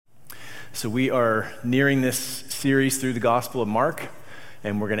So we are nearing this series through the Gospel of Mark,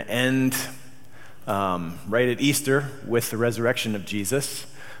 and we're going to end right at Easter with the resurrection of Jesus,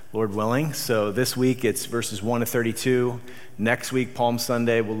 Lord willing. So this week it's verses 1 to 32. Next week, Palm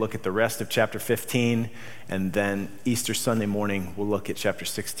Sunday, we'll look at the rest of chapter 15, and then Easter Sunday morning, we'll look at chapter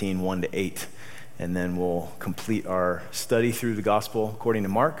 16, 1 to 8, and then we'll complete our study through the Gospel according to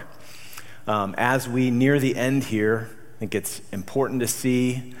Mark. As we near the end here, I think it's important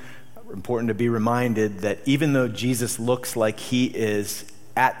to be reminded that even though Jesus looks like he is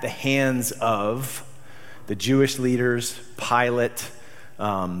at the hands of the Jewish leaders, Pilate,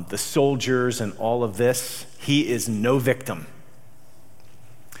 the soldiers, and all of this, he is no victim.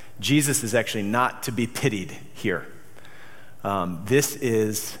 Jesus is actually not to be pitied here. This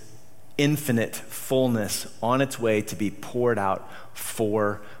is infinite fullness on its way to be poured out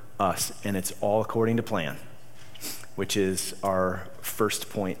for us, and it's all according to plan, which is our first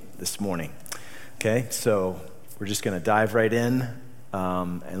point this morning. Okay, so we're just going to dive right in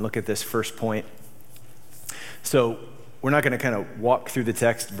and look at this first point. So we're not going to kind of walk through the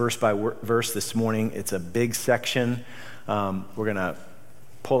text verse by verse this morning. It's a big section. We're going to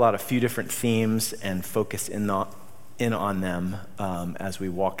pull out a few different themes and focus in on them as we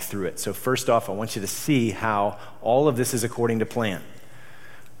walk through it. So first off, I want you to see how all of this is according to plan.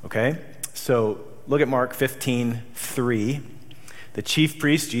 Okay, so look at Mark 15:3. The chief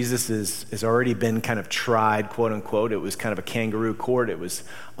priest, Jesus, has already been kind of tried, quote unquote. It was kind of a kangaroo court. It was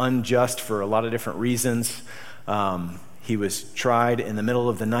unjust for a lot of different reasons. He was tried in the middle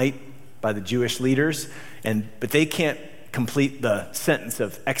of the night by the Jewish leaders, but they can't complete the sentence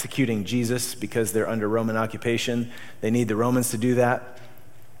of executing Jesus because they're under Roman occupation. They need the Romans to do that.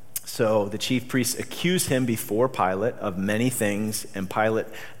 So the chief priests accuse him before Pilate of many things, and Pilate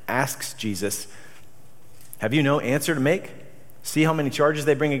asks Jesus, "Have you no answer to make? See how many charges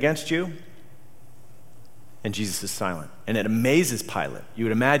they bring against you?" And Jesus is silent. And it amazes Pilate. You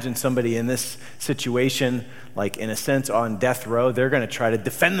would imagine somebody in this situation, like in a sense on death row, they're going to try to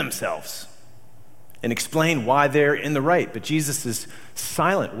defend themselves and explain why they're in the right. But Jesus is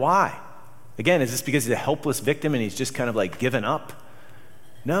silent. Why? Again, is this because he's a helpless victim and he's just kind of like given up?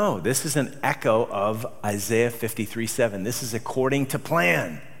 No, this is an echo of Isaiah 53:7. This is according to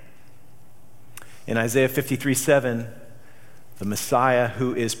plan. In Isaiah 53:7, the Messiah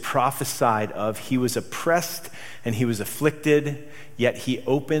who is prophesied of, he was oppressed and he was afflicted, yet he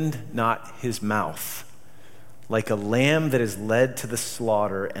opened not his mouth. Like a lamb that is led to the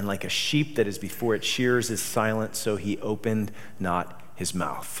slaughter, and like a sheep that is before its shearers is silent, so he opened not his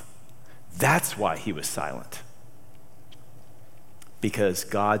mouth. That's why he was silent. Because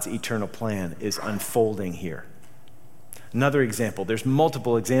God's eternal plan is unfolding here. Another example, there's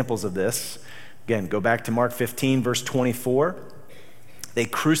multiple examples of this. Again, go back to Mark 15, verse 24. They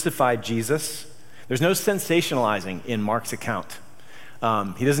crucified Jesus. There's no sensationalizing in Mark's account.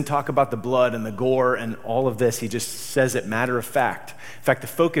 He doesn't talk about the blood and the gore and all of this. He just says it matter of fact. In fact, the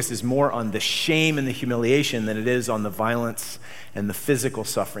focus is more on the shame and the humiliation than it is on the violence and the physical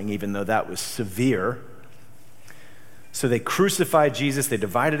suffering, even though that was severe. So they crucified Jesus. They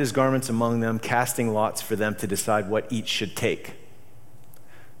divided his garments among them, casting lots for them to decide what each should take.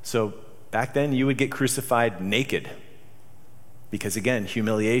 So back then, you would get crucified naked because, again,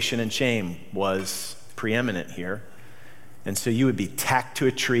 humiliation and shame was preeminent here. And so you would be tacked to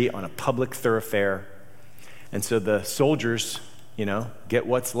a tree on a public thoroughfare. And so the soldiers, get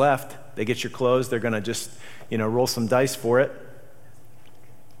what's left. They get your clothes. They're going to just, roll some dice for it.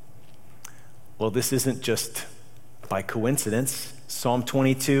 Well, this isn't just by coincidence. Psalm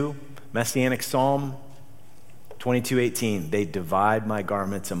 22, Messianic Psalm 22:18, they divide my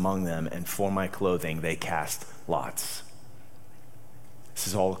garments among them, and for my clothing they cast lots. This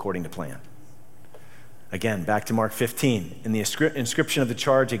is all according to plan. Again, back to Mark 15. In the inscription of the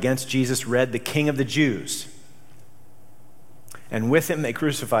charge against Jesus read, "The King of the Jews." And with him they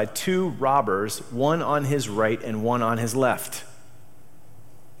crucified two robbers, one on his right and one on his left,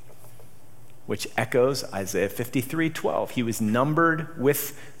 which echoes Isaiah 53:12. He was numbered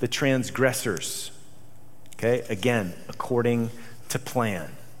with the transgressors. Okay, again, according to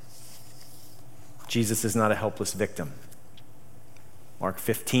plan. Jesus is not a helpless victim. Mark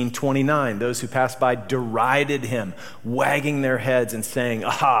 15:29, those who passed by derided him, wagging their heads and saying,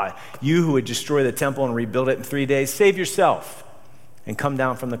 "Aha, you who would destroy the temple and rebuild it in 3 days, save yourself and come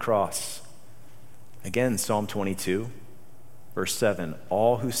down from the cross." Again, Psalm 22, verse 7,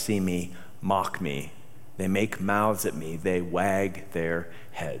 all who see me mock me. They make mouths at me. They wag their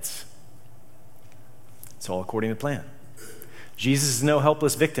heads. It's all according to plan. Jesus is no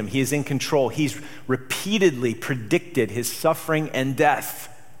helpless victim. He is in control. He's repeatedly predicted his suffering and death.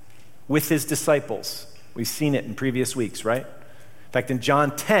 with his disciples. We've seen it in previous weeks, right? In fact, in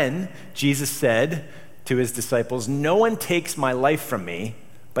John 10, Jesus said to his disciples, "No one takes my life from me,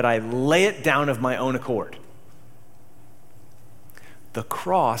 but I lay it down of my own accord." The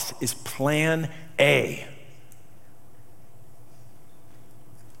cross is plan A.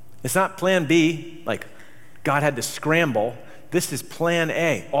 It's not plan B, like God had to scramble. This is plan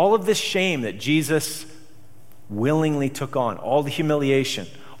A. All of this shame that Jesus willingly took on, all the humiliation,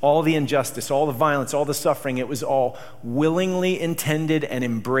 all the injustice, all the violence, all the suffering, it was all willingly intended and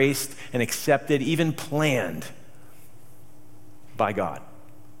embraced and accepted, even planned by God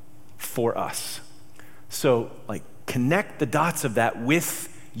for us. So, connect the dots of that with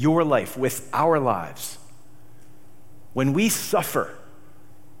your life, with our lives. When we suffer,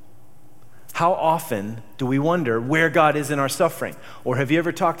 how often do we wonder where God is in our suffering? Or have you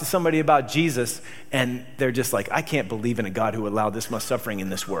ever talked to somebody about Jesus and they're just like, I can't believe in a God who allowed this much suffering in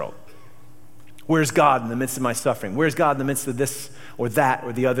this world. Where's God in the midst of my suffering? Where's God in the midst of this or that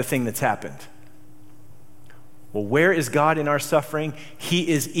or the other thing that's happened? Well, where is God in our suffering? He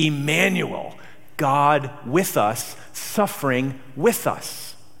is Emmanuel, God with us, suffering with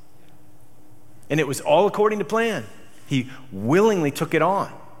us. And it was all according to plan. He willingly took it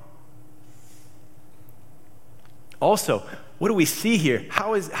on. Also, what do we see here?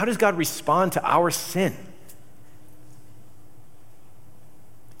 How does God respond to our sin?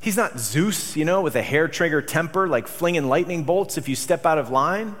 He's not Zeus, with a hair trigger temper, like flinging lightning bolts if you step out of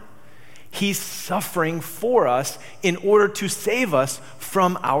line. He's suffering for us in order to save us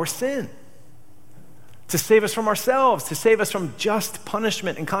from our sin, to save us from ourselves, to save us from just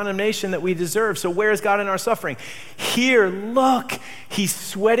punishment and condemnation that we deserve. So where is God in our suffering? Here, look, he's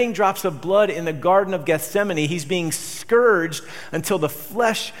sweating drops of blood in the Garden of Gethsemane. He's being scourged until the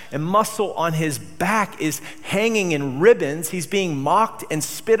flesh and muscle on his back is hanging in ribbons. He's being mocked and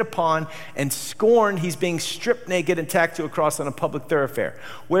spit upon and scorned. He's being stripped naked and tacked to a cross on a public thoroughfare.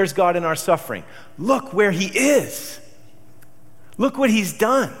 Where's God in our suffering? Look where he is. Look what he's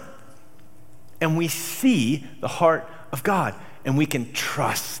done. And we see the heart of God, and we can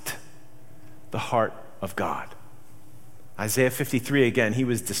trust the heart of God. Isaiah 53 again, he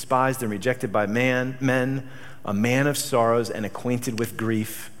was despised and rejected by men, a man of sorrows and acquainted with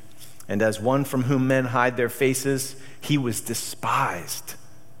grief. And as one from whom men hide their faces, he was despised,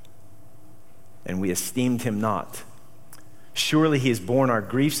 and we esteemed him not. Surely he has borne our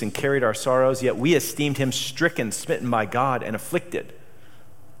griefs and carried our sorrows, yet we esteemed him stricken, smitten by God, and afflicted.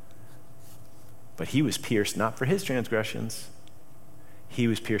 But he was pierced not for his transgressions. He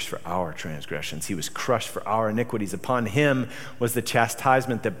was pierced for our transgressions. He was crushed for our iniquities. Upon him was the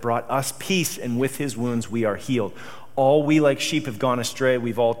chastisement that brought us peace, and with his wounds we are healed. All we like sheep have gone astray.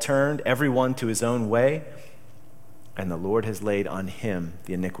 We've all turned, everyone to his own way. And the Lord has laid on him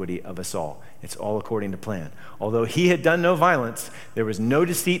the iniquity of us all. It's all according to plan. Although he had done no violence, there was no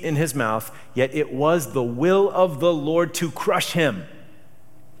deceit in his mouth, yet it was the will of the Lord to crush him.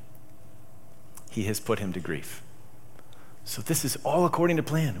 He has put him to grief. So this is all according to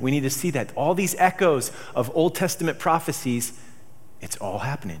plan. We need to see that. All these echoes of Old Testament prophecies, it's all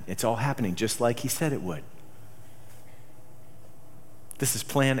happening. It's all happening just like he said it would. This is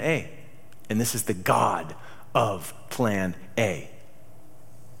plan A, and this is the God of plan A.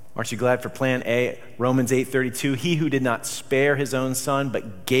 Aren't you glad for plan A? Romans 8:32, he who did not spare his own son,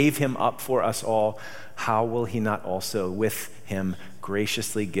 but gave him up for us all, how will he not also with him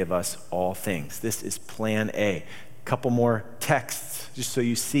graciously give us all things? This is plan A. A couple more texts, just so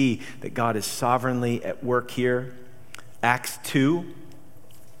you see that God is sovereignly at work here. Acts 2,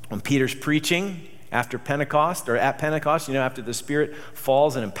 when Peter's preaching after Pentecost, or at Pentecost, after the Spirit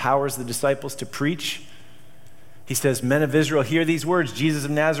falls and empowers the disciples to preach, he says, men of Israel, hear these words. Jesus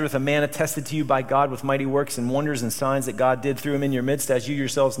of Nazareth, a man attested to you by God with mighty works and wonders and signs that God did through him in your midst, as you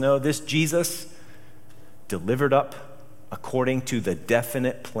yourselves know. This Jesus delivered up according to the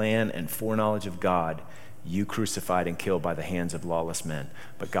definite plan and foreknowledge of God, you crucified and killed by the hands of lawless men.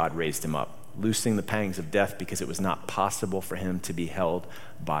 But God raised him up, loosing the pangs of death because it was not possible for him to be held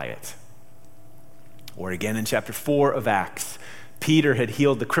by it. Or again in chapter 4 of Acts, Peter had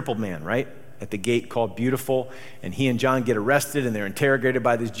healed the crippled man, right? At the gate called Beautiful, and he and John get arrested, and they're interrogated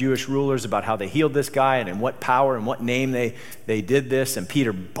by these Jewish rulers about how they healed this guy and in what power and what name they did this. And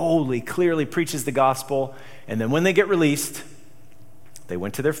Peter boldly, clearly preaches the gospel. And then when they get released, they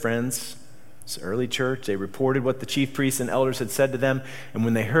went to their friends, this early church. They reported what the chief priests and elders had said to them. And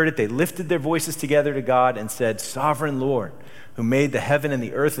when they heard it, they lifted their voices together to God and said, Sovereign Lord, who made the heaven and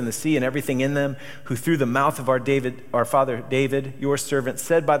the earth and the sea and everything in them, who through the mouth of our father David, your servant,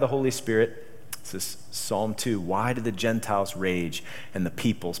 said by the Holy Spirit, This is Psalm 2. Why do the Gentiles rage and the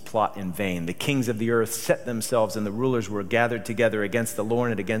peoples plot in vain? The kings of the earth set themselves, and the rulers were gathered together against the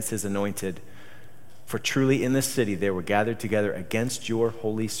Lord and against his anointed. For truly in this city they were gathered together against your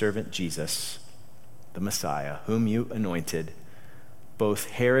holy servant Jesus, the Messiah, whom you anointed, both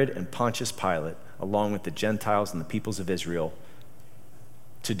Herod and Pontius Pilate, along with the Gentiles and the peoples of Israel,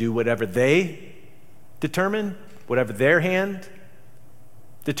 to do whatever they determined, whatever their hand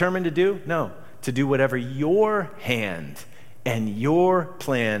determined to do? No, to do whatever your hand and your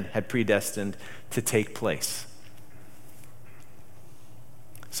plan had predestined to take place.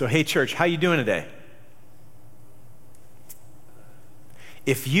 So, hey church, how you doing today?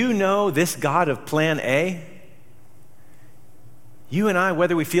 If you know this God of plan A, you and I,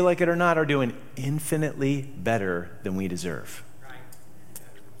 whether we feel like it or not, are doing infinitely better than we deserve.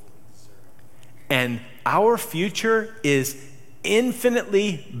 And our future is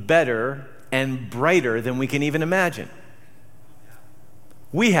infinitely better and brighter than we can even imagine.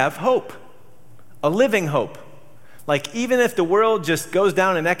 We have hope, a living hope. Like, even if the world just goes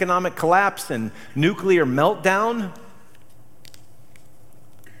down in economic collapse and nuclear meltdown,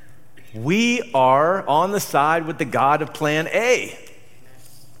 we are on the side with the God of plan A.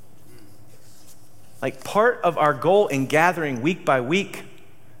 Like, part of our goal in gathering week by week,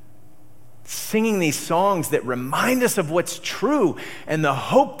 singing these songs that remind us of what's true and the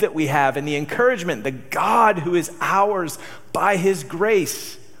hope that we have and the encouragement, the God who is ours by his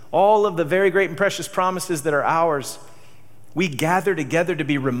grace, all of the very great and precious promises that are ours. We gather together to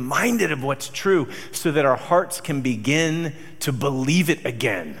be reminded of what's true so that our hearts can begin to believe it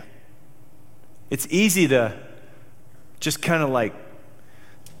again. It's easy to just kind of like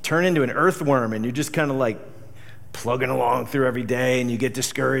turn into an earthworm, and you're just kind of like plugging along through every day, and you get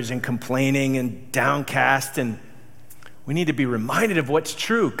discouraged and complaining and downcast. And we need to be reminded of what's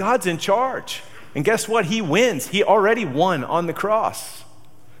true. God's in charge. And guess what? He wins. He already won on the cross.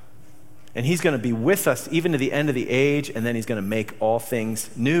 And he's going to be with us even to the end of the age, and then he's going to make all things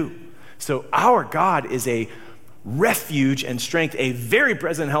new. So our God is a refuge and strength, a very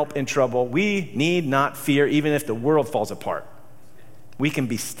present help in trouble. We need not fear, even if the world falls apart. We can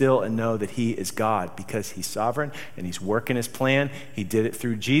be still and know that he is God because he's sovereign and he's working his plan. He did it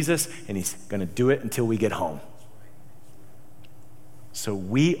through Jesus, and he's going to do it until we get home. So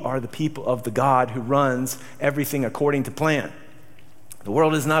we are the people of the God who runs everything according to plan. The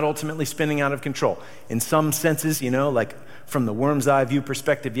world is not ultimately spinning out of control. In some senses, like from the worm's eye view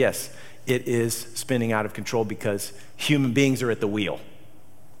perspective, yes, it is spinning out of control because human beings are at the wheel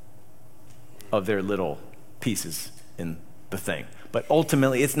of their little pieces in the thing. But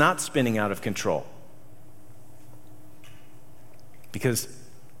ultimately, it's not spinning out of control because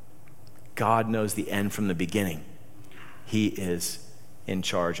God knows the end from the beginning. He is in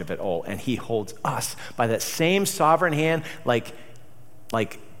charge of it all, and he holds us by that same sovereign hand, like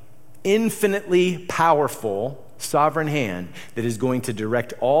infinitely powerful sovereign hand that is going to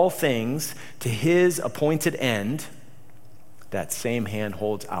direct all things to his appointed end. That same hand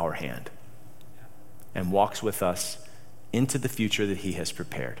holds our hand and walks with us into the future that he has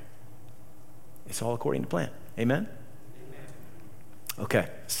prepared. It's all according to plan. Amen? Okay,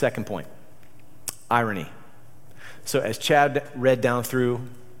 second point, irony. So as Chad read down through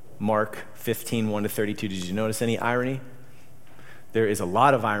Mark 15, 1-32, did you notice any irony? There is a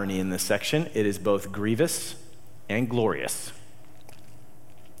lot of irony in this section. It is both grievous and glorious.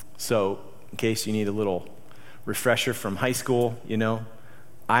 So in case you need a little refresher from high school,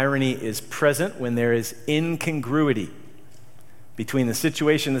 irony is present when there is incongruity between the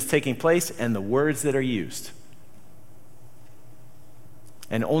situation that's taking place and the words that are used.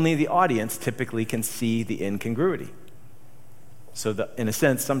 And only the audience typically can see the incongruity. So in a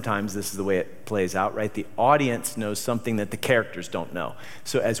sense, sometimes this is the way it plays out, right? The audience knows something that the characters don't know.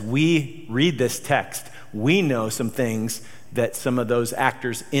 So as we read this text, we know some things that some of those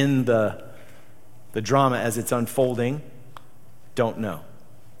actors in the drama as it's unfolding don't know.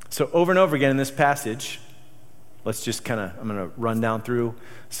 So over and over again in this passage, let's just I'm going to run down through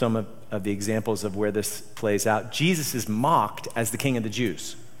some of the examples of where this plays out. Jesus is mocked as the King of the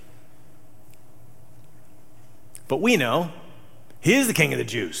Jews. But we know he is the King of the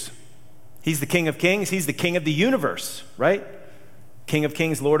Jews. He's the King of Kings. He's the King of the universe, right? King of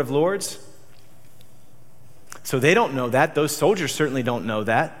Kings, Lord of Lords. So they don't know that. Those soldiers certainly don't know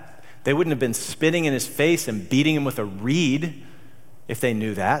that. They wouldn't have been spitting in his face and beating him with a reed if they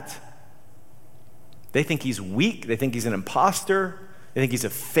knew that. They think he's weak. They think he's an imposter. They think he's a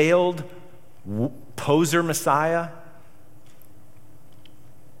failed poser Messiah.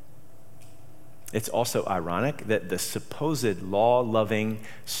 It's also ironic that the supposed law-loving,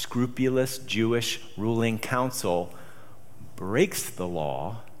 scrupulous Jewish ruling council breaks the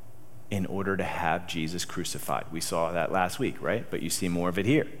law in order to have Jesus crucified. We saw that last week, right? But you see more of it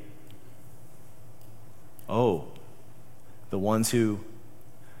here. Oh, the ones who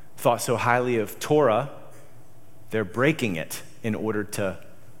thought so highly of Torah, they're breaking it in order to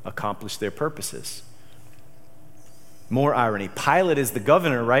accomplish their purposes. More irony. Pilate is the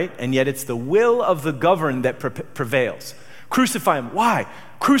governor, right? And yet it's the will of the governed that prevails. Crucify him. Why?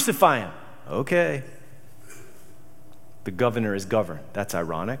 Crucify him. Okay. The governor is governed. That's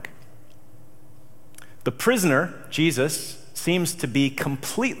ironic. The prisoner, Jesus, seems to be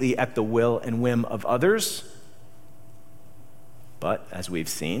completely at the will and whim of others. But as we've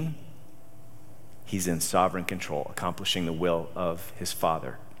seen, he's in sovereign control, accomplishing the will of his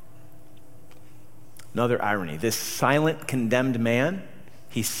Father. Another irony, this silent, condemned man,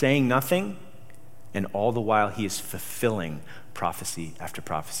 he's saying nothing, and all the while he is fulfilling prophecy after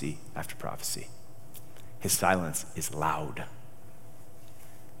prophecy after prophecy. His silence is loud.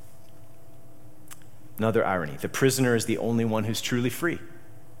 Another irony, the prisoner is the only one who's truly free.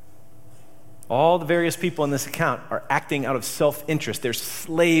 All the various people in this account are acting out of self-interest. They're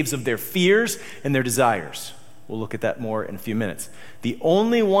slaves of their fears and their desires. We'll look at that more in a few minutes. The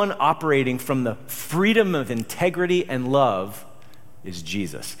only one operating from the freedom of integrity and love is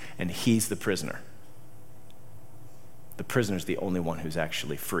Jesus, and he's the prisoner. The prisoner's the only one who's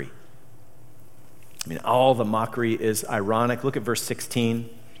actually free. I mean, all the mockery is ironic. Look at verse 16.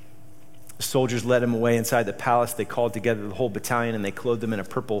 The soldiers led him away inside the palace. They called together the whole battalion, and they clothed him in a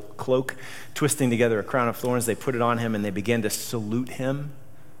purple cloak. Twisting together a crown of thorns, they put it on him, and they began to salute him.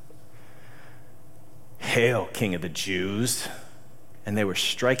 "Hail, King of the Jews!" And they were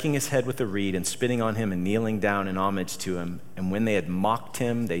striking his head with a reed and spitting on him and kneeling down in homage to him. And when they had mocked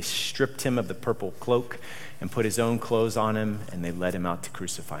him, they stripped him of the purple cloak and put his own clothes on him, and they led him out to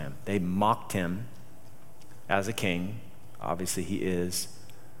crucify him. They mocked him as a king. Obviously, he is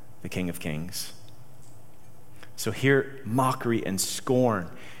the King of Kings. So here, mockery and scorn.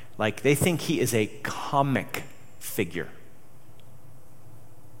 Like they think he is a comic figure.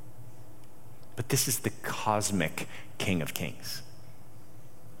 But this is the cosmic King of Kings.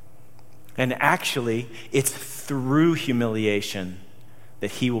 And actually, it's through humiliation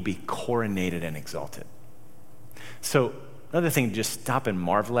that he will be coronated and exalted. So another thing to just stop and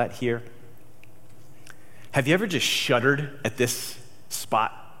marvel at here. Have you ever just shuddered at this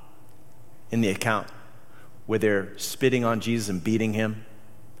spot in the account where they're spitting on Jesus and beating him?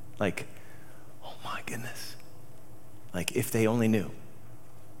 Like, oh my goodness. Like, if they only knew.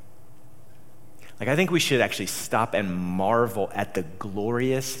 Like, I think we should actually stop and marvel at the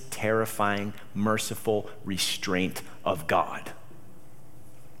glorious, terrifying, merciful restraint of God.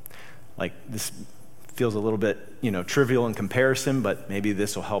 Like, this feels a little bit, trivial in comparison, but maybe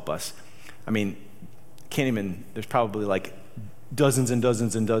this will help us. I mean, there's probably like dozens and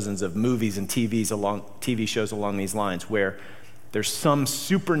dozens and dozens of movies and TV shows along these lines where there's some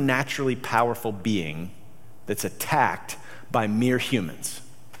supernaturally powerful being that's attacked by mere humans.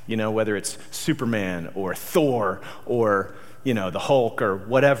 Whether it's Superman or Thor or, the Hulk or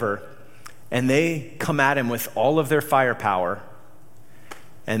whatever, and they come at him with all of their firepower,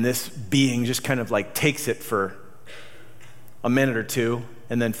 and this being just kind of like takes it for a minute or two,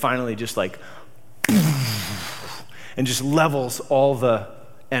 and then finally just like, and just levels all the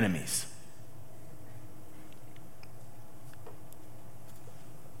enemies.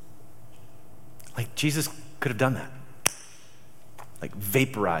 Like Jesus could have done that. Like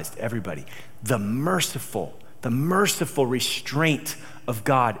vaporized everybody. The merciful restraint of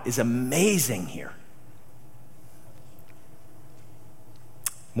God is amazing here.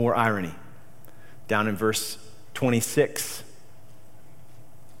 More irony. Down in verse 26,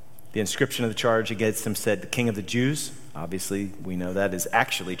 the inscription of the charge against him said, "The King of the Jews." Obviously, we know that is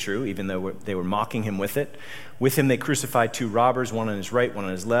actually true, even though they were mocking him with it. With him they crucified two robbers, one on his right, one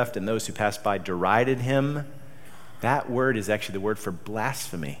on his left, and those who passed by derided him. That word is actually the word for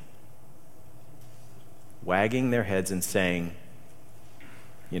blasphemy. Wagging their heads and saying,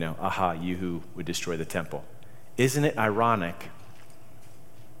 aha, you who would destroy the temple. Isn't it ironic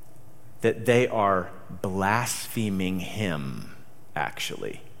that they are blaspheming him,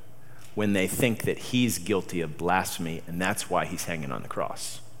 actually, when they think that he's guilty of blasphemy, and that's why he's hanging on the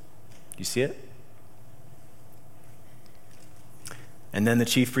cross? Do you see it? And then the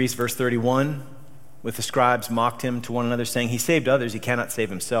chief priest, verse 31, with the scribes mocked him to one another, saying, "He saved others, he cannot save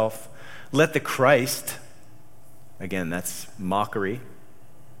himself. Let the Christ," again, that's mockery,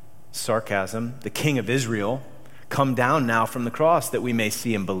 sarcasm, "the King of Israel, come down now from the cross that we may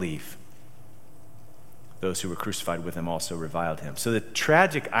see and believe." those who were crucified with him also reviled him. So the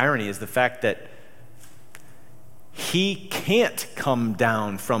tragic irony is the fact that he can't come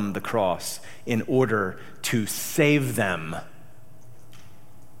down from the cross in order to save them.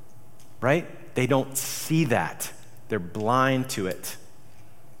 Right? They don't see that. They're blind to it.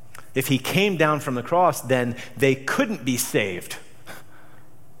 If he came down from the cross, then they couldn't be saved.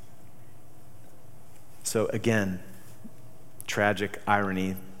 So again, tragic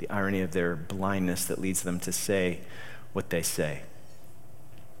irony, the irony of their blindness that leads them to say what they say.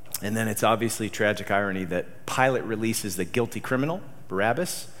 And then it's obviously tragic irony that Pilate releases the guilty criminal,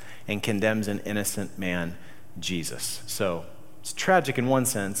 Barabbas, and condemns an innocent man, Jesus. So it's tragic in one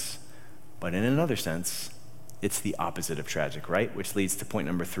sense, but in another sense, it's the opposite of tragic, right? Which leads to point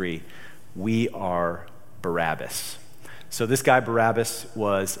number 3. We are Barabbas. So this guy, Barabbas,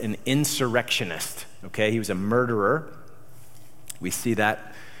 was an insurrectionist, okay? He was a murderer. We see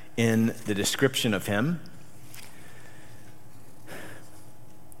that in the description of him.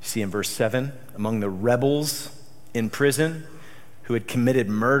 You see in verse 7, among the rebels in prison who had committed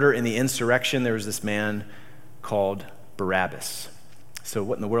murder in the insurrection, there was this man called Barabbas. So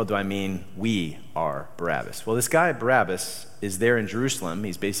what in the world do I mean, we are Barabbas? Well, this guy, Barabbas, is there in Jerusalem.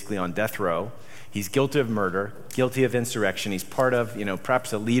 He's basically on death row. He's guilty of murder, guilty of insurrection. He's part of,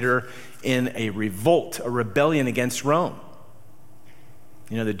 perhaps a leader in a revolt, a rebellion against Rome.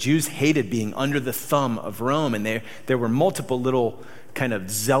 The Jews hated being under the thumb of Rome, and there were multiple little kind of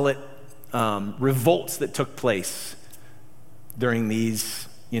zealot revolts that took place during these,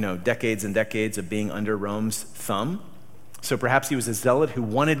 decades and decades of being under Rome's thumb. So perhaps he was a zealot who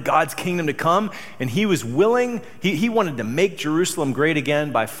wanted God's kingdom to come, and he was willing, he wanted to make Jerusalem great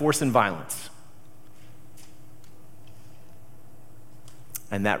again by force and violence.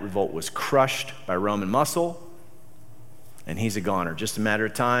 And that revolt was crushed by Roman muscle, and he's a goner. Just a matter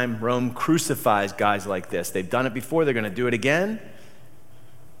of time. Rome crucifies guys like this. They've done it before. They're going to do it again.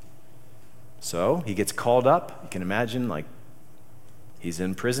 So he gets called up. You can imagine, he's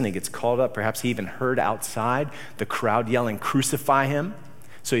in prison. He gets called up. Perhaps he even heard outside the crowd yelling, "Crucify him."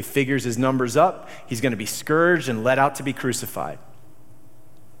 So he figures his numbers up. He's going to be scourged and led out to be crucified.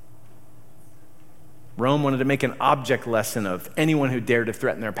 Rome wanted to make an object lesson of anyone who dared to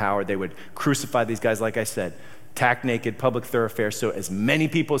threaten their power. They would crucify these guys, like I said, tack naked, public thoroughfare, so as many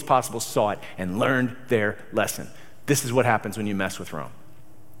people as possible saw it and learned their lesson. This is what happens when you mess with Rome.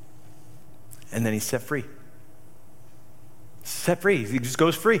 And then he's set free. Set free. He just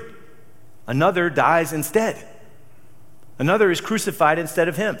goes free. Another dies instead. Another is crucified instead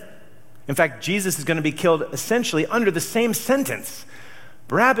of him. In fact, Jesus is going to be killed essentially under the same sentence.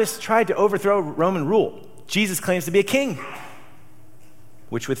 Barabbas tried to overthrow Roman rule. Jesus claims to be a king,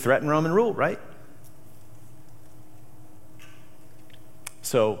 which would threaten Roman rule, right?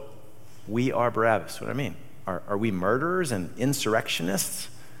 So we are Barabbas. What do I mean? Are we murderers and insurrectionists?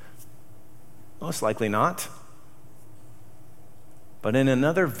 Most likely not. But in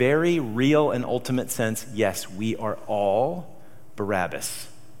another very real and ultimate sense, yes, we are all Barabbas.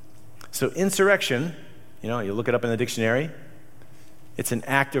 So insurrection, you look it up in the dictionary, it's an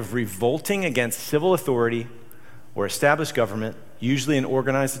act of revolting against civil authority or established government, usually an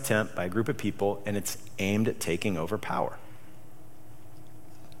organized attempt by a group of people, and it's aimed at taking over power.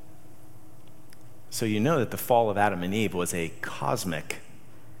 So you know that the fall of Adam and Eve was a cosmic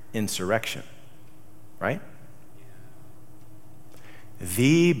insurrection, right?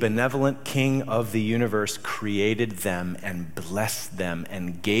 The benevolent King of the universe created them and blessed them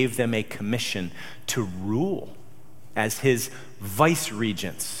and gave them a commission to rule as his vice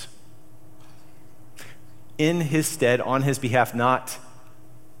regents in his stead, on his behalf, not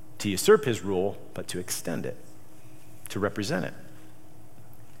to usurp his rule, but to extend it, to represent it.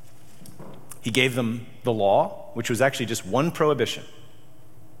 He gave them the law, which was actually just one prohibition.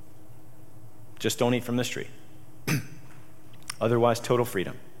 Just don't eat from this tree. Otherwise, total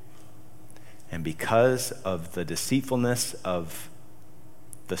freedom. And because of the deceitfulness of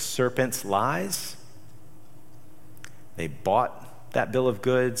the serpent's lies, they bought that bill of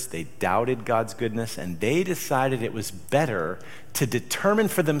goods, they doubted God's goodness, and they decided it was better to determine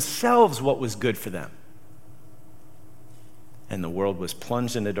for themselves what was good for them. And the world was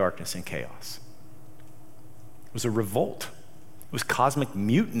plunged into darkness and chaos. It was a revolt. It was cosmic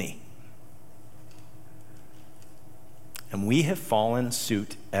mutiny. And we have fallen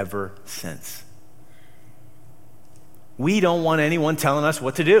suit ever since. We don't want anyone telling us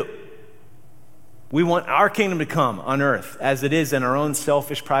what to do. We want our kingdom to come on earth as it is in our own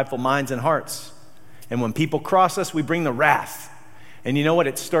selfish, prideful minds and hearts. And when people cross us, we bring the wrath. And you know what?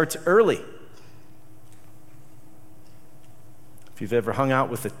 It starts early. If you've ever hung out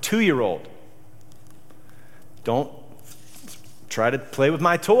with a 2-year-old, Don't try to play with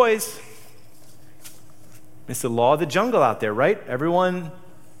my toys. It's the law of the jungle out there, right? Everyone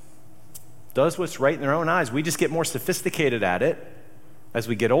does what's right in their own eyes. We just get more sophisticated at it as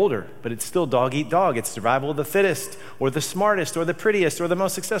we get older, but it's still dog eat dog. It's survival of the fittest, or the smartest, or the prettiest, or the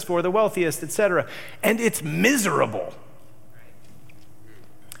most successful, or the wealthiest, etc. And it's miserable.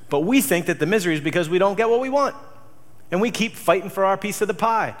 But we think that the misery is because we don't get what we want, and we keep fighting for our piece of the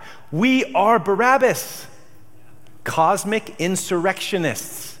pie. We are Barabbas, cosmic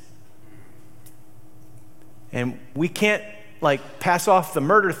insurrectionists. And we can't pass off the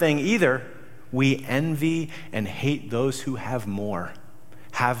murder thing either. We envy and hate those who have more,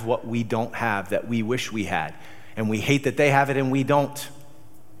 have what we don't have that we wish we had. And we hate that they have it and we don't.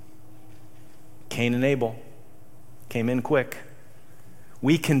 Cain and Abel came in quick.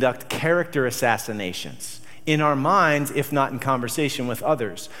 We conduct character assassinations in our minds, if not in conversation with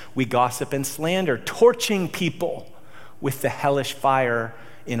others. We gossip and slander, torching people with the hellish fire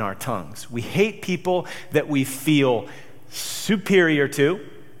in our tongues. We hate people that we feel superior to,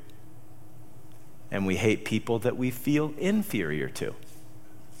 and we hate people that we feel inferior to.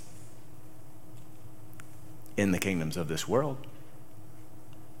 In the kingdoms of this world,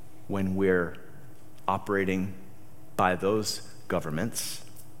 when we're operating by those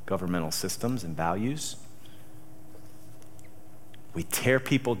governmental systems and values, we tear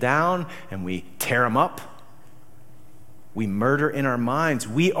people down and we tear them up. We murder in our minds.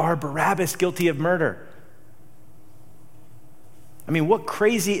 We are Barabbas, guilty of murder. I mean, what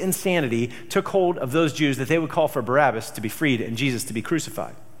crazy insanity took hold of those Jews that they would call for Barabbas to be freed and Jesus to be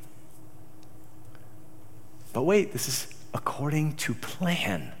crucified? But wait, this is according to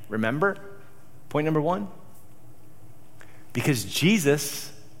plan. Remember? Point number 1. Because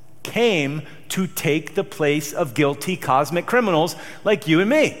Jesus came to take the place of guilty cosmic criminals like you and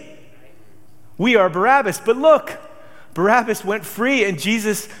me. We are Barabbas, but look, Barabbas went free and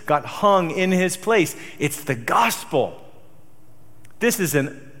Jesus got hung in his place. It's the gospel. This is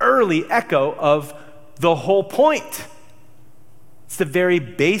an early echo of the whole point. It's the very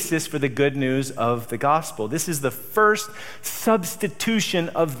basis for the good news of the gospel. This is the first substitution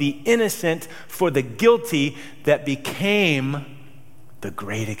of the innocent for the guilty that became the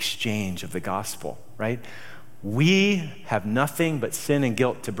great exchange of the gospel, right? We have nothing but sin and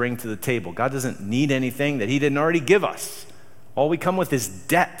guilt to bring to the table. God doesn't need anything that he didn't already give us. All we come with is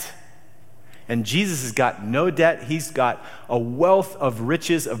debt. And Jesus has got no debt. He's got a wealth of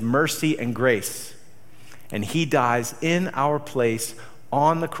riches of mercy and grace. And he dies in our place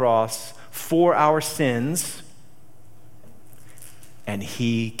on the cross for our sins. And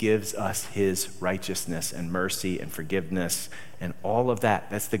he gives us his righteousness and mercy and forgiveness and all of that.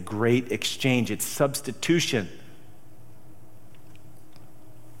 That's the great exchange. It's substitution.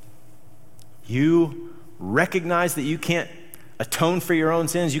 You recognize that you can't atone for your own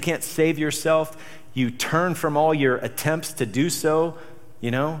sins. You can't save yourself. You turn from all your attempts to do so,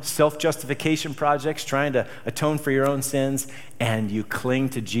 self-justification projects, trying to atone for your own sins, and you cling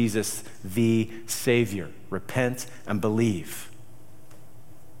to Jesus, the Savior. Repent and believe.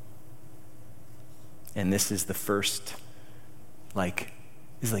 And this is the first,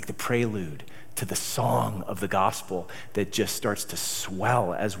 is like the prelude to the song of the gospel that just starts to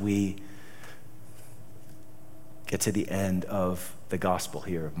swell as we get to the end of the gospel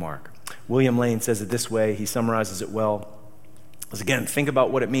here of Mark. William Lane says it this way. He summarizes it well. Again, think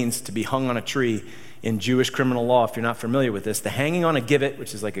about what it means to be hung on a tree in Jewish criminal law. If you're not familiar with this, the hanging on a gibbet,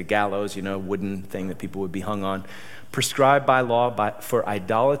 which is like a gallows, wooden thing that people would be hung on, prescribed by law for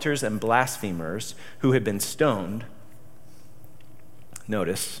idolaters and blasphemers who had been stoned,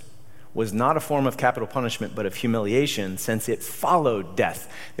 notice, was not a form of capital punishment, but of humiliation, since it followed death.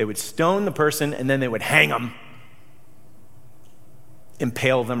 They would stone the person and then they would hang them,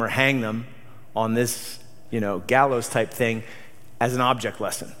 impale them or hang them on this, gallows type thing as an object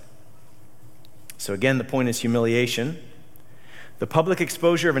lesson. So again, the point is humiliation. The public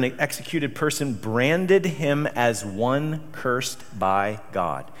exposure of an executed person branded him as one cursed by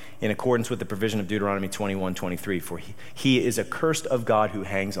God, in accordance with the provision of Deuteronomy 21:23, for he is accursed of God who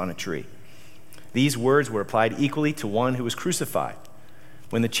hangs on a tree. These words were applied equally to one who was crucified.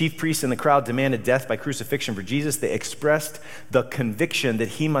 When the chief priests and the crowd demanded death by crucifixion for Jesus, they expressed the conviction that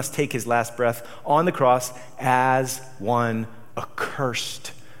he must take his last breath on the cross as one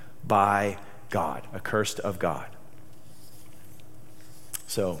accursed by God, accursed of God.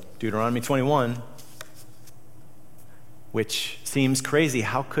 So, Deuteronomy 21, which seems crazy.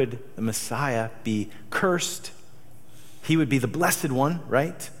 How could the Messiah be cursed? He would be the blessed one,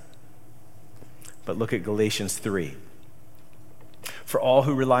 right? But look at Galatians 3. For all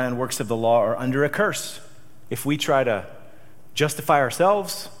who rely on works of the law are under a curse. if we try to justify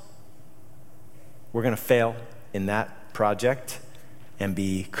ourselves, we're going to fail in that project and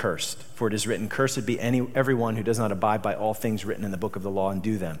be cursed. For it is written, cursed be everyone who does not abide by all things written in the book of the law and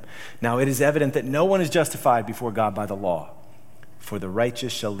do them. Now it is evident that no one is justified before God by the law, for the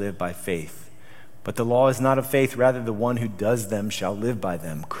righteous shall live by faith. But the law is not of faith, rather the one who does them shall live by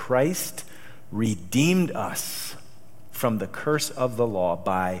them. Christ redeemed us from the curse of the law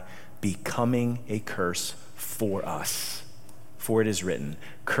by becoming a curse for us. For it is written,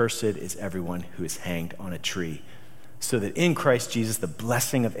 cursed is everyone who is hanged on a tree, so that in Christ Jesus the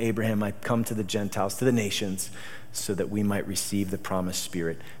blessing of Abraham might come to the Gentiles, to the nations, so that we might receive the promised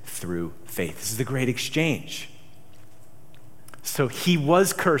Spirit through faith. This is the great exchange. So he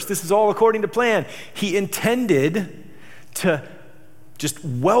was cursed. This is all according to plan. He intended to just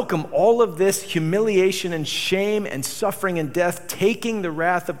welcome all of this humiliation and shame and suffering and death, taking the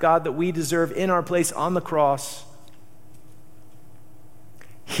wrath of God that we deserve in our place on the cross.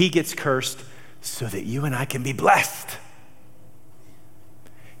 He gets cursed so that you and I can be blessed.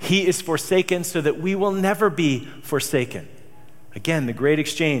 He is forsaken so that we will never be forsaken. Again, the great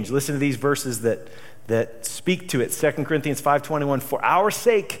exchange. Listen to these verses that speak to it. 2 Corinthians 5:21, for our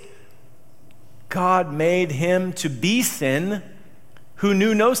sake, God made him to be sin who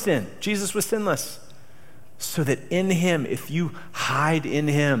knew no sin. Jesus was sinless. So that in him, if you hide in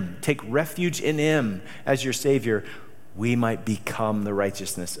him, take refuge in him as your Savior, we might become the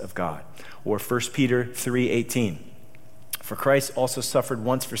righteousness of God. Or 1 Peter 3:18. For Christ also suffered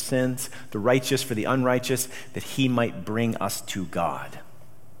once for sins, the righteous for the unrighteous, that he might bring us to God.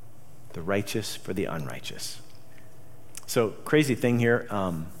 The righteous for the unrighteous. So, crazy thing here.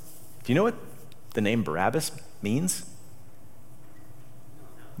 Do you know what the name Barabbas means?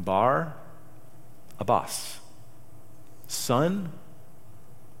 Bar Abbas, son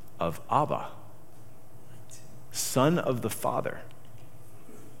of Abba, son of the Father.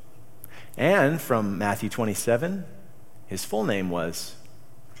 And from Matthew 27, his full name was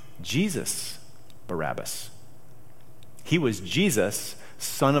Jesus Barabbas. He was Jesus,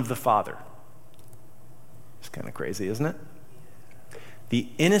 son of the Father. It's kind of crazy, isn't it? The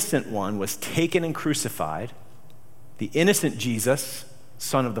innocent one was taken and crucified. The innocent Jesus,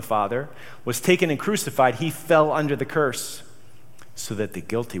 son of the Father, was taken and crucified. He fell under the curse so that the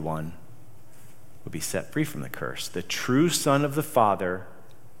guilty one would be set free from the curse. The true son of the Father,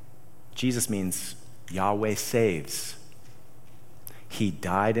 Jesus means Yahweh saves. He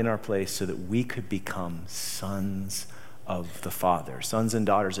died in our place so that we could become sons of the Father, sons and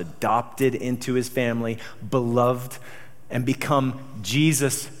daughters adopted into his family, beloved, and become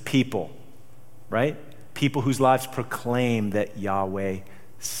Jesus people, right? People whose lives proclaim that Yahweh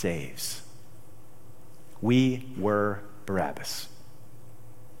saves. We were Barabbas.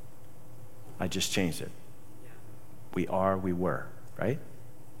 I just changed it. We were, right?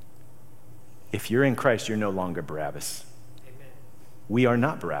 If you're in Christ, you're no longer Barabbas. Amen. We are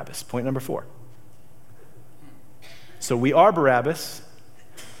not Barabbas. Point number 4. So we are Barabbas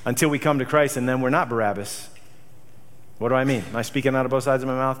until we come to Christ, and then we're not Barabbas. What do I mean? Am I speaking out of both sides of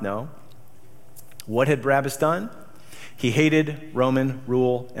my mouth? No. What had Barabbas done? He hated Roman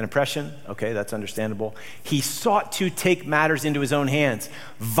rule and oppression. Okay, that's understandable. He sought to take matters into his own hands,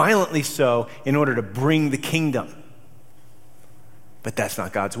 violently so, in order to bring the kingdom. But that's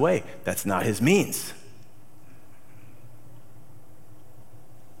not God's way. That's not his means.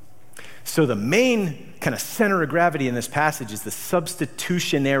 So the main kind of center of gravity in this passage is the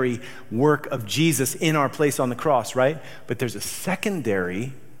substitutionary work of Jesus in our place on the cross, right? But there's a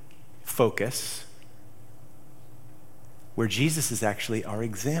secondary focus where Jesus is actually our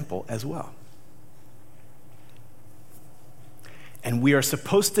example as well. And we are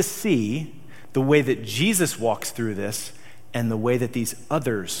supposed to see the way that Jesus walks through this and the way that these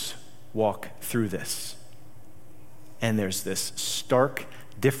others walk through this. And there's this stark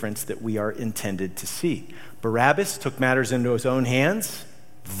difference that we are intended to see. Barabbas took matters into his own hands,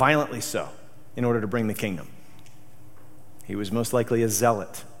 violently so, in order to bring the kingdom. He was most likely a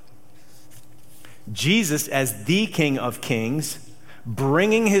zealot. Jesus, as the King of Kings,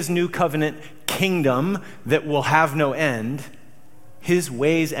 bringing his new covenant kingdom that will have no end, his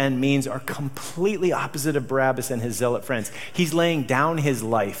ways and means are completely opposite of Barabbas and his zealot friends. He's laying down his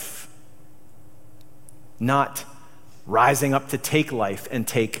life, not rising up to take life and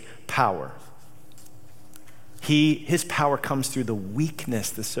take power. His power comes through the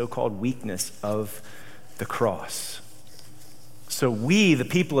weakness, the so-called weakness of the cross. So we, the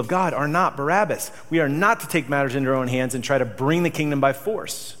people of God, are not Barabbas. We are not to take matters into our own hands and try to bring the kingdom by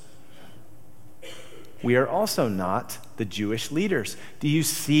force. We are also not the Jewish leaders. Do you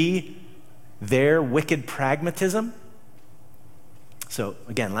see their wicked pragmatism. So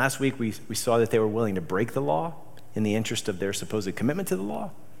again, last week we saw that they were willing to break the law in the interest of their supposed commitment to the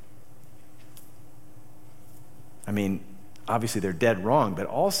law. I mean, obviously they're dead wrong, but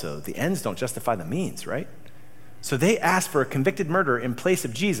also the ends don't justify the means, right? So they asked for a convicted murderer in place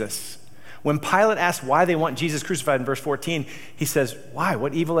of Jesus. When Pilate asked why they want Jesus crucified in verse 14, he says, why?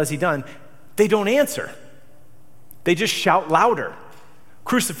 What evil has he done? They don't answer. They just shout louder,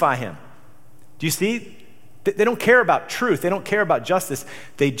 crucify him. Do you see? They don't care about truth. They don't care about justice.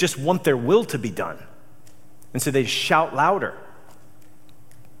 They just want their will to be done. And so they shout louder.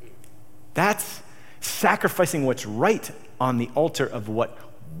 That's sacrificing what's right on the altar of what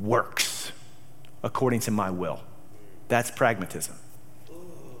works according to my will. That's pragmatism.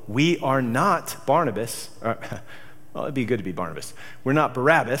 We are not Barnabas. Well, it'd be good to be Barnabas. We're not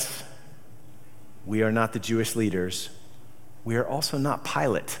Barabbas. We are not the Jewish leaders. We are also not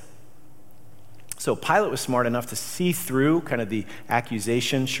Pilate. So Pilate was smart enough to see through kind of the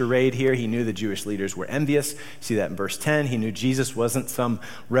accusation charade here. He knew the Jewish leaders were envious. See that in verse 10. He knew Jesus wasn't some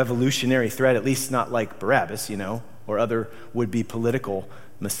revolutionary threat, at least not like Barabbas, or other would-be political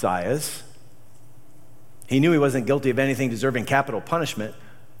messiahs. He knew he wasn't guilty of anything deserving capital punishment,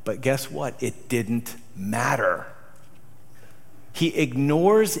 but guess what? It didn't matter. He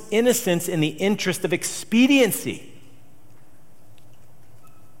ignores innocence in the interest of expediency.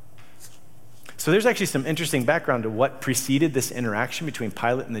 So there's actually some interesting background to what preceded this interaction between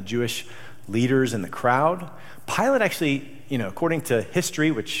Pilate and the Jewish leaders and the crowd. Pilate actually, according to history,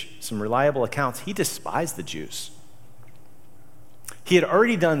 which some reliable accounts, he despised the Jews. He had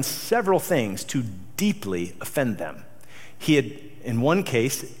already done several things to deeply offend them. He had, in one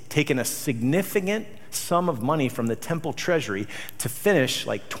case, taken a significant sum of money from the temple treasury to finish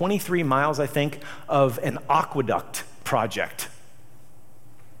like 23 miles, I think, of an aqueduct project.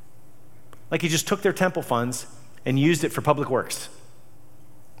 Like he just took their temple funds and used it for public works.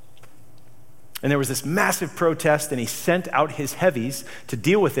 And there was this massive protest, and he sent out his heavies to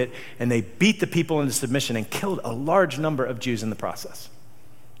deal with it, and they beat the people into submission and killed a large number of Jews in the process.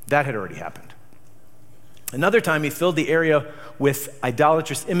 That had already happened. Another time, he filled the area with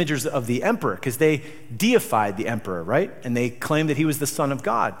idolatrous images of the emperor because they deified the emperor, right? And they claimed that he was the son of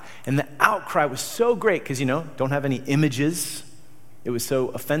God. And the outcry was so great because, don't have any images. It was so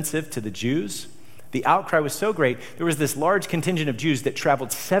offensive to the Jews. The outcry was so great, there was this large contingent of Jews that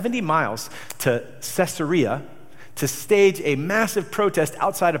traveled 70 miles to Caesarea to stage a massive protest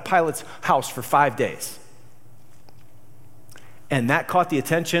outside of Pilate's house for 5 days. And that caught the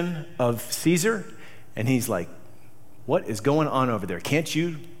attention of Caesar, and he's like, what is going on over there? Can't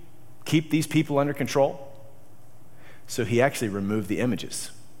you keep these people under control? So he actually removed the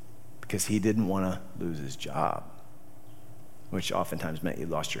images because he didn't want to lose his job, which oftentimes meant you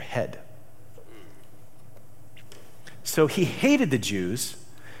lost your head. So he hated the Jews,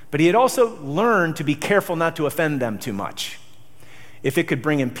 but he had also learned to be careful not to offend them too much. If it could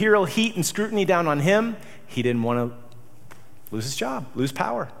bring imperial heat and scrutiny down on him, he didn't want to lose his job, lose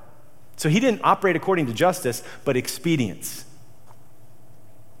power. So he didn't operate according to justice, but expedience.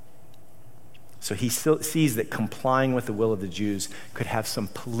 So he still sees that complying with the will of the Jews could have some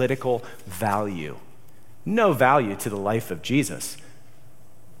political value. No value to the life of Jesus.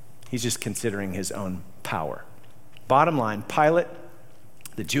 He's just considering his own power. Bottom line, Pilate,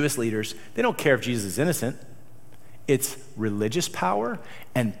 the Jewish leaders, they don't care if Jesus is innocent. It's religious power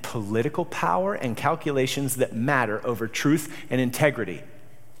and political power and calculations that matter over truth and integrity.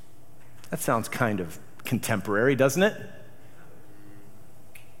 That sounds kind of contemporary, doesn't it?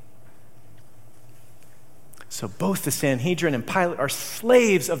 So both the Sanhedrin and Pilate are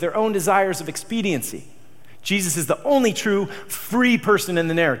slaves of their own desires of expediency. Jesus is the only true free person in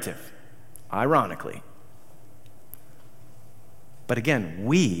the narrative, ironically. But again,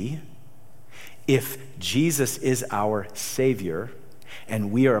 if Jesus is our Savior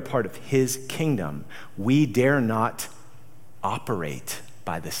and we are a part of his kingdom, we dare not operate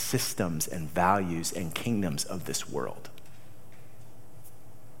by the systems and values and kingdoms of this world.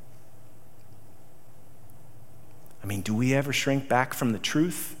 I mean, do we ever shrink back from the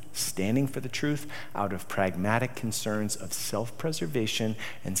truth, standing for the truth, out of pragmatic concerns of self-preservation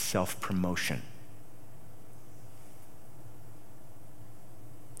and self-promotion?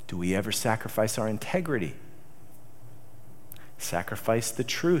 Do we ever sacrifice our integrity? Sacrifice the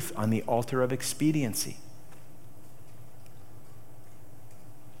truth on the altar of expediency?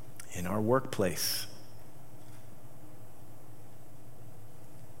 In our workplace,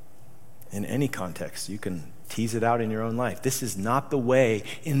 in any context, you can tease it out in your own life. This is not the way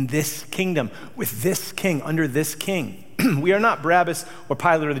in this kingdom, with this king, under this king. We are not Barabbas or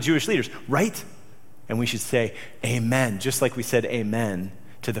Pilate or the Jewish leaders, right? And we should say amen, just like we said amen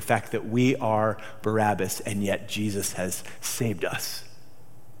to the fact that we are Barabbas and yet Jesus has saved us.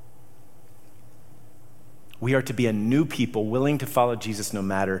 We are to be a new people willing to follow Jesus no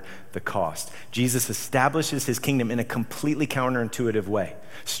matter the cost. Jesus establishes his kingdom in a completely counterintuitive way.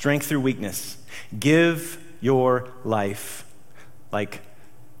 Strength through weakness. Give your life. Like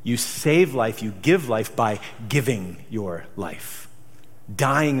you save life, you give life by giving your life.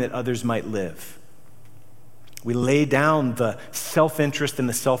 Dying that others might live. We lay down the self-interest and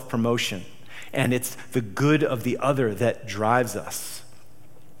the self-promotion, and it's the good of the other that drives us.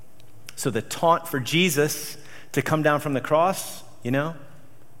 So the taunt for Jesus to come down from the cross,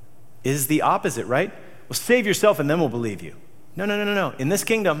 is the opposite, right? Well, save yourself and then we'll believe you. No. In this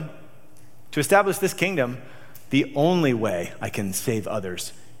kingdom, to establish this kingdom, the only way I can save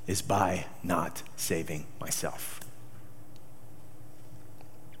others is by not saving myself.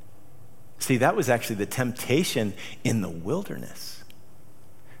 See, that was actually the temptation in the wilderness,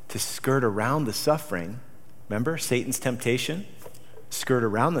 to skirt around the suffering. Remember Satan's temptation? Skirt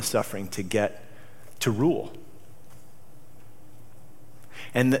around the suffering to get to rule.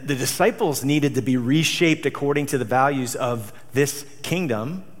 And the disciples needed to be reshaped according to the values of this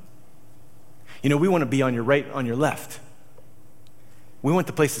kingdom. We want to be on your right, on your left. We want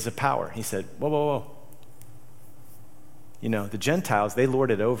the places of power. He said, whoa. The Gentiles, they lord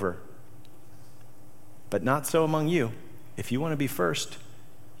it over. But not so among you. If you want to be first,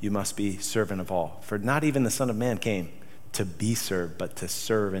 you must be servant of all. For not even the Son of Man came to be served, but to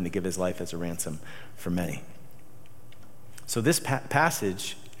serve and to give his life as a ransom for many. So this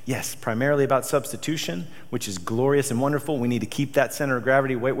passage, yes, primarily about substitution, which is glorious and wonderful. We need to keep that center of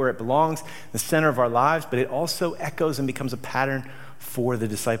gravity right where it belongs, the center of our lives, but it also echoes and becomes a pattern for the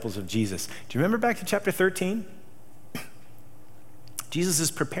disciples of Jesus. Do you remember back to chapter 13? Jesus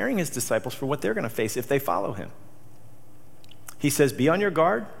is preparing his disciples for what they're going to face if they follow him. He says, be on your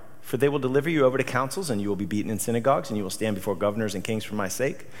guard, for they will deliver you over to councils, and you will be beaten in synagogues, and you will stand before governors and kings for my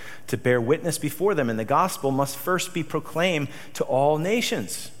sake, to bear witness before them. And the gospel must first be proclaimed to all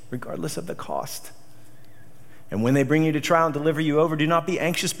nations, regardless of the cost. And when they bring you to trial and deliver you over, do not be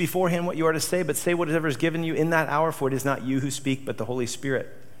anxious beforehand what you are to say, but say whatever is given you in that hour, for it is not you who speak, but the Holy Spirit.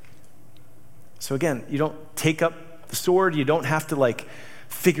 So again, you don't take up the sword. You don't have to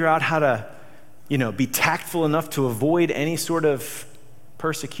figure out how to, be tactful enough to avoid any sort of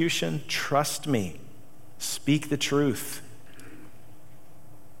persecution. Trust me. Speak the truth.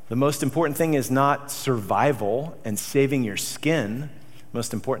 The most important thing is not survival and saving your skin.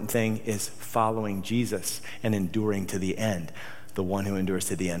 Most important thing is following Jesus and enduring to the end. The one who endures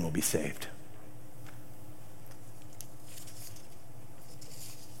to the end will be saved.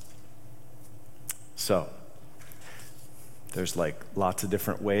 So, there's lots of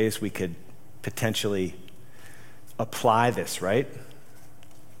different ways we could potentially apply this, right?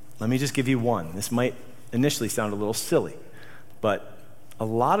 Let me just give you one. This might initially sound a little silly, but a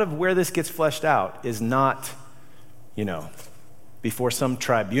lot of where this gets fleshed out is not, before some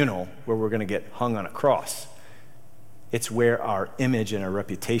tribunal where we're going to get hung on a cross. It's where our image and our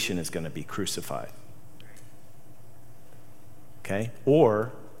reputation is going to be crucified. Okay?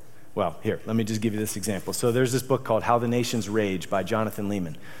 Here, let me just give you this example. So there's this book called How the Nations Rage by Jonathan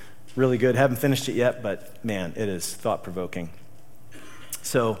Leeman. Really good. Haven't finished it yet, but man, it is thought-provoking.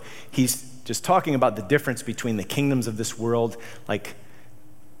 So he's just talking about the difference between the kingdoms of this world,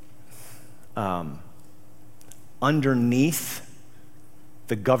 underneath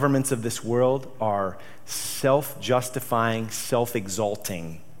the governments of this world are self-justifying,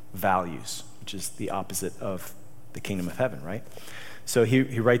 self-exalting values, which is the opposite of the kingdom of heaven, right? So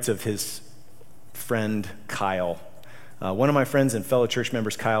he writes of his friend Kyle. One of my friends and fellow church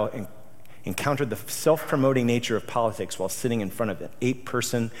members, Kyle, encountered the self-promoting nature of politics while sitting in front of an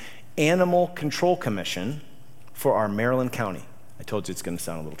 8-person animal control commission for our Maryland county. I told you it's going to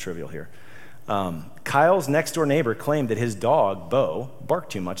sound a little trivial here. Kyle's next-door neighbor claimed that his dog, Bo,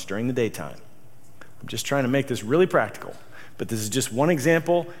 barked too much during the daytime. I'm just trying to make this really practical, but this is just one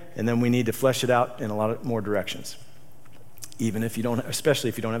example, and then we need to flesh it out in a lot more directions. Especially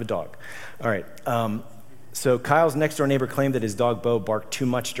if you don't have a dog. All right, so Kyle's next-door neighbor claimed that his dog, Bo, barked too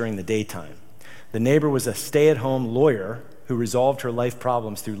much during the daytime. The neighbor was a stay-at-home lawyer who resolved her life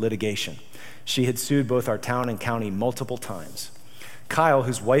problems through litigation. She had sued both our town and county multiple times. Kyle,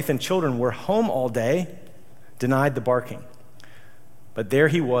 whose wife and children were home all day, denied the barking. But there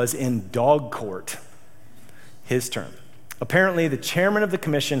he was in dog court, his term. Apparently, the chairman of the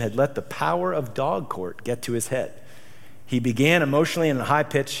commission had let the power of dog court get to his head. He began emotionally in a high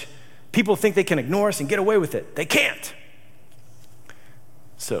pitch. People think they can ignore us and get away with it. They can't.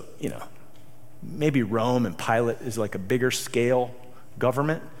 So, maybe Rome and Pilate is like a bigger scale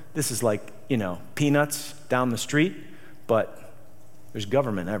government. This is like, peanuts down the street, but there's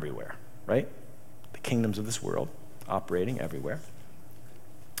government everywhere, right? The kingdoms of this world operating everywhere.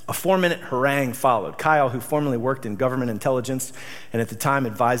 A 4-minute harangue followed. Kyle, who formerly worked in government intelligence and at the time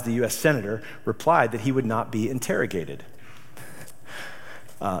advised the U.S. senator, replied that he would not be interrogated.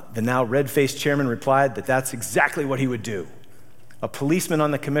 The now red-faced chairman replied that that's exactly what he would do. A policeman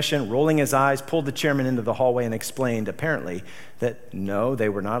on the commission, rolling his eyes, pulled the chairman into the hallway and explained, apparently, that no, they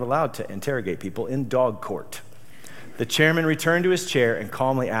were not allowed to interrogate people in dog court. The chairman returned to his chair and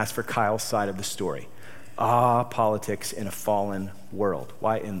calmly asked for Kyle's side of the story. Ah, politics in a fallen world.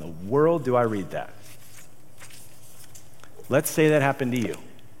 Why in the world do I read that? Let's say that happened to you.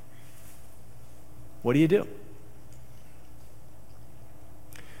 What do?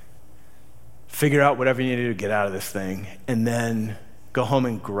 Figure out whatever you need to do to get out of this thing, and then go home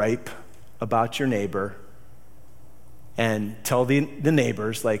and gripe about your neighbor and tell the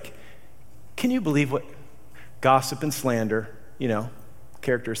neighbors, like, can you believe what gossip and slander,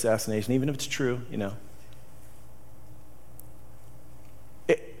 character assassination, even if it's true,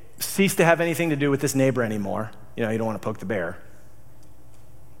 cease to have anything to do with this neighbor anymore. You don't want to poke the bear.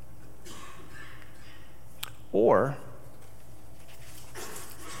 Or,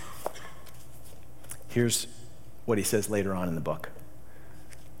 here's what he says later on in the book.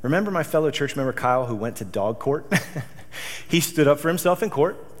 Remember my fellow church member Kyle who went to dog court? He stood up for himself in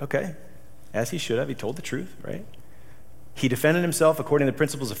court, okay, as he should have. He told the truth, right? He defended himself according to the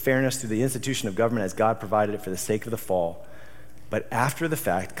principles of fairness through the institution of government as God provided it for the sake of the fall. But after the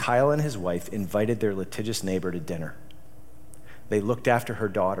fact, Kyle and his wife invited their litigious neighbor to dinner. They looked after her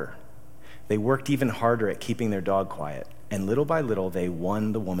daughter. They worked even harder at keeping their dog quiet, and little by little, they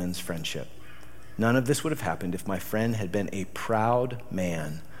won the woman's friendship. None of this would have happened if my friend had been a proud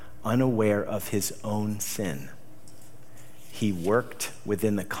man, unaware of his own sin. He worked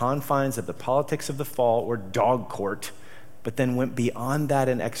within the confines of the politics of the fall or dog court, but then went beyond that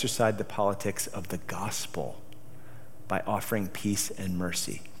and exercised the politics of the gospel by offering peace and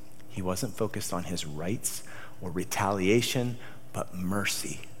mercy. He wasn't focused on his rights or retaliation, but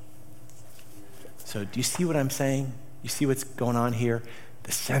mercy. So do you see what I'm saying? You see what's going on here?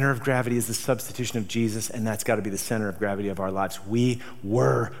 The center of gravity is the substitution of Jesus, and that's got to be the center of gravity of our lives. We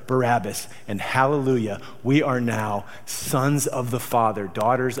were Barabbas, and hallelujah, we are now sons of the Father,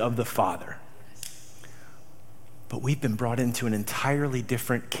 daughters of the Father. But we've been brought into an entirely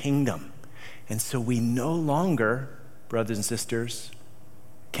different kingdom. And so we no longer, brothers and sisters,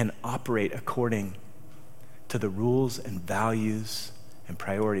 can operate according to the rules and values and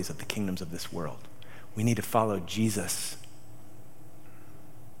priorities of the kingdoms of this world. We need to follow Jesus.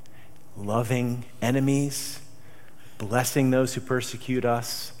 Loving enemies, blessing those who persecute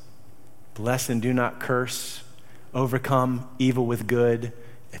us, bless and do not curse, overcome evil with good,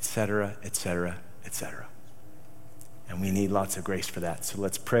 etc., etc., etc. And we need lots of grace for that. So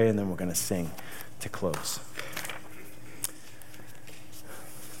let's pray, and then we're going to sing to close.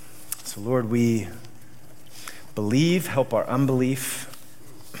 So Lord, we believe, help our unbelief.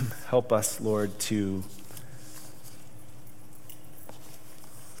 Help us, Lord, to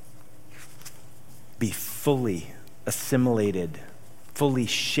be fully assimilated, fully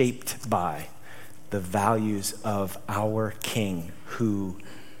shaped by the values of our King who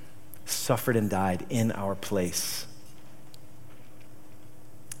suffered and died in our place,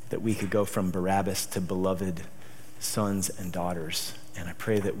 that we could go from Barabbas to beloved sons and daughters. And I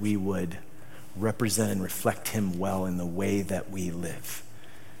pray that we would represent and reflect him well in the way that we live.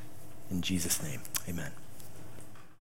 In Jesus' name, amen.